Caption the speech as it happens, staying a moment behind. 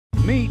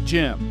Meet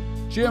Jim.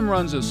 Jim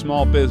runs a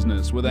small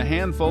business with a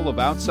handful of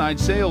outside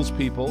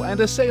salespeople and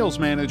a sales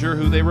manager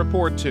who they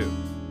report to.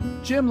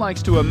 Jim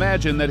likes to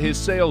imagine that his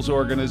sales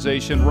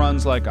organization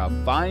runs like a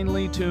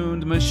finely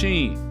tuned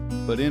machine,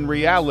 but in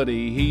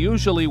reality, he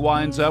usually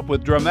winds up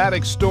with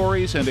dramatic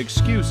stories and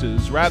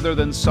excuses rather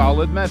than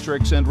solid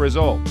metrics and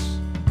results.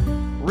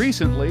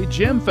 Recently,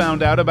 Jim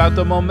found out about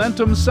the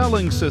Momentum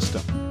Selling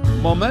System.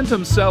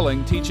 Momentum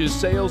Selling teaches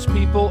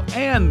salespeople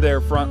and their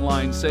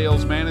frontline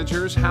sales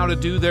managers how to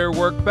do their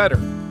work better,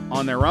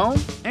 on their own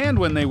and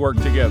when they work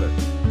together.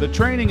 The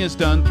training is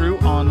done through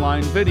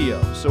online video,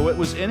 so it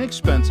was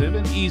inexpensive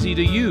and easy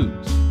to use.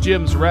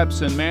 Jim's reps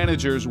and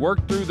managers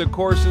worked through the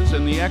courses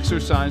and the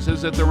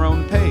exercises at their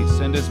own pace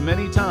and as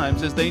many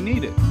times as they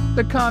needed.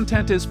 The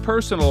content is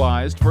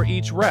personalized for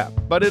each rep,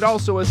 but it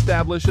also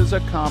establishes a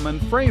common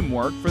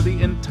framework for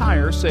the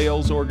entire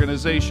sales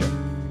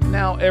organization.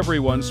 Now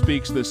everyone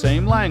speaks the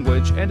same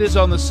language and is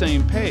on the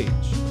same page.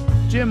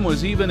 Jim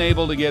was even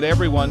able to get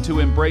everyone to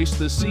embrace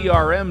the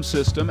CRM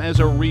system as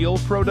a real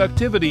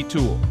productivity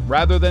tool,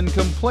 rather than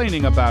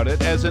complaining about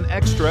it as an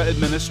extra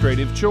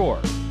administrative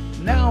chore.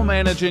 Now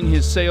managing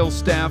his sales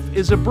staff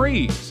is a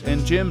breeze,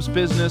 and Jim's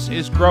business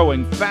is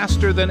growing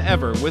faster than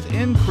ever with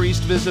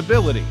increased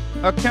visibility,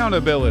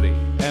 accountability,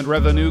 and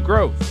revenue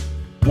growth.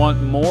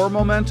 Want more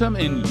momentum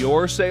in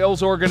your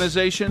sales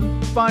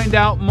organization? Find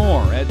out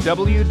more at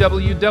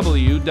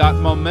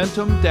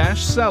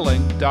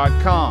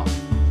www.momentum-selling.com.